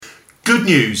Good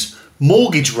news,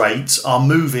 mortgage rates are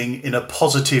moving in a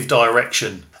positive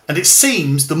direction. And it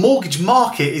seems the mortgage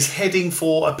market is heading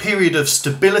for a period of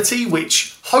stability,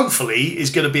 which hopefully is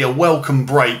going to be a welcome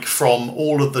break from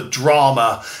all of the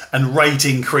drama and rate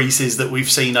increases that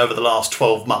we've seen over the last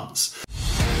 12 months.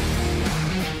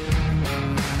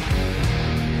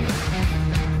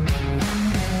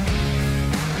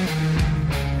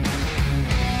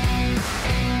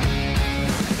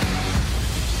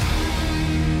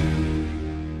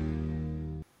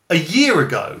 A year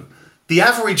ago, the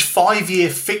average 5-year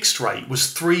fixed rate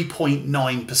was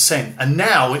 3.9%, and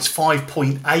now it's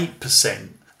 5.8%.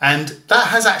 And that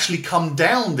has actually come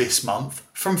down this month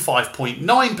from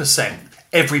 5.9%.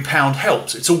 Every pound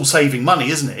helps. It's all saving money,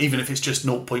 isn't it? Even if it's just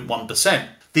 0.1%.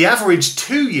 The average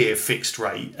 2-year fixed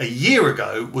rate a year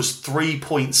ago was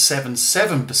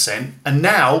 3.77%, and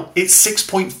now it's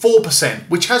 6.4%,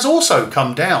 which has also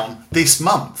come down this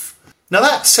month. Now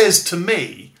that says to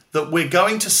me that we're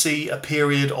going to see a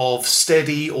period of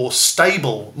steady or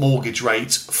stable mortgage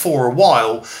rates for a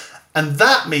while, and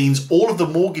that means all of the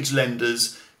mortgage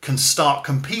lenders can start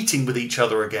competing with each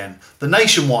other again. The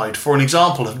Nationwide, for an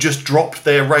example, have just dropped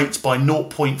their rates by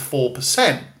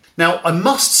 0.4%. Now, I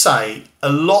must say,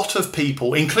 a lot of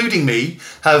people, including me,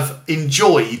 have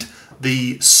enjoyed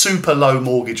the super low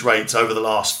mortgage rates over the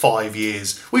last 5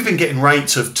 years. We've been getting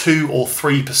rates of 2 or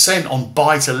 3% on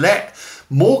buy-to-let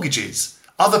mortgages.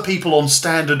 Other people on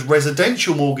standard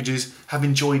residential mortgages have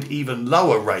enjoyed even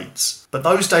lower rates. But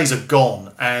those days are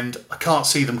gone, and I can't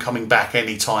see them coming back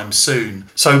anytime soon.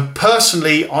 So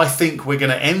personally, I think we're going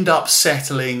to end up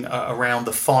settling around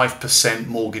the 5%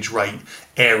 mortgage rate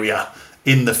area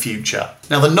in the future.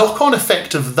 Now, the knock-on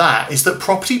effect of that is that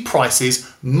property prices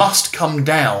must come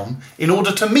down in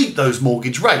order to meet those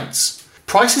mortgage rates.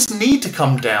 Prices need to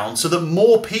come down so that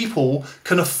more people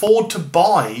can afford to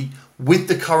buy with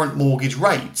the current mortgage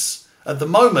rates. At the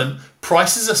moment,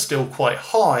 prices are still quite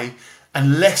high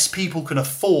and less people can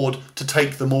afford to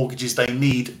take the mortgages they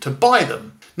need to buy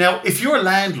them. Now, if you're a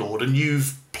landlord and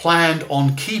you've planned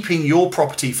on keeping your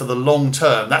property for the long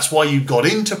term, that's why you got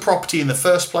into property in the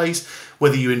first place,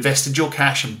 whether you invested your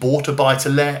cash and bought a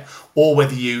buy-to-let, or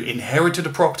whether you inherited a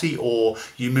property or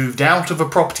you moved out of a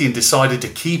property and decided to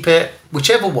keep it,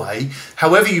 whichever way,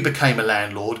 however you became a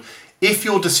landlord, if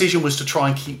your decision was to try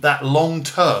and keep that long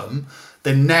term,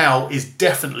 then now is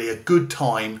definitely a good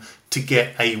time to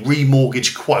get a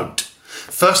remortgage quote.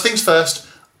 First things first,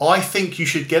 I think you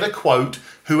should get a quote,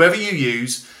 whoever you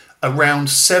use, around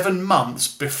 7 months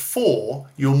before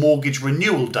your mortgage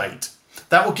renewal date.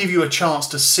 That will give you a chance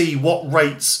to see what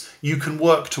rates you can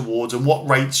work towards and what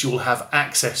rates you'll have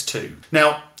access to.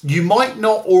 Now, you might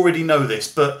not already know this,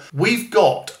 but we've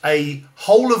got a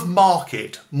whole of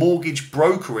market mortgage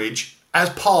brokerage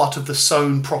as part of the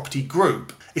Sohn Property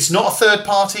Group. It's not a third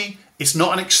party. It's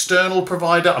not an external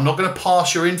provider. I'm not going to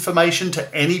pass your information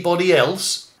to anybody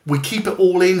else. We keep it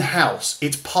all in-house.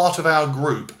 It's part of our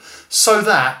group so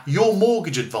that your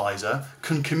mortgage advisor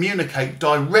can communicate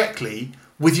directly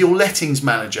with your lettings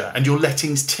manager and your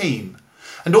lettings team.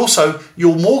 And also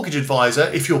your mortgage advisor,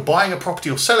 if you're buying a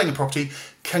property or selling a property,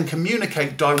 can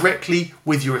communicate directly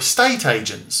with your estate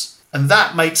agents. And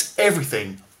that makes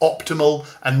everything optimal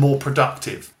and more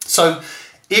productive. So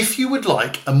if you would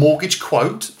like a mortgage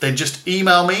quote, then just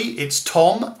email me. It's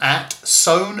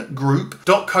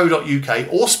tom@sohngroup.co.uk,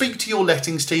 or speak to your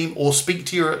lettings team or speak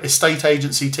to your estate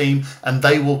agency team, and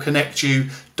they will connect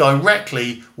you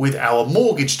directly with our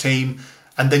mortgage team,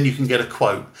 and then you can get a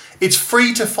quote. It's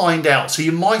free to find out, so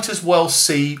you might as well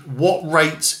see what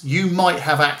rates you might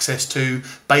have access to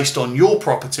based on your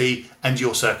property and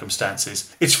your circumstances.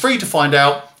 It's free to find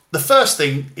out. The first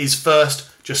thing is first,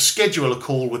 just schedule a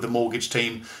call with the mortgage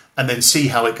team and then see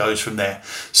how it goes from there.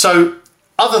 So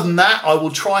other than that, I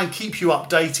will try and keep you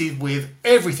updated with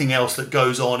everything else that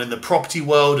goes on in the property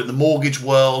world, in the mortgage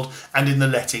world, and in the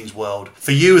lettings world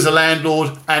for you as a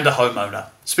landlord and a homeowner.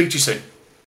 Speak to you soon.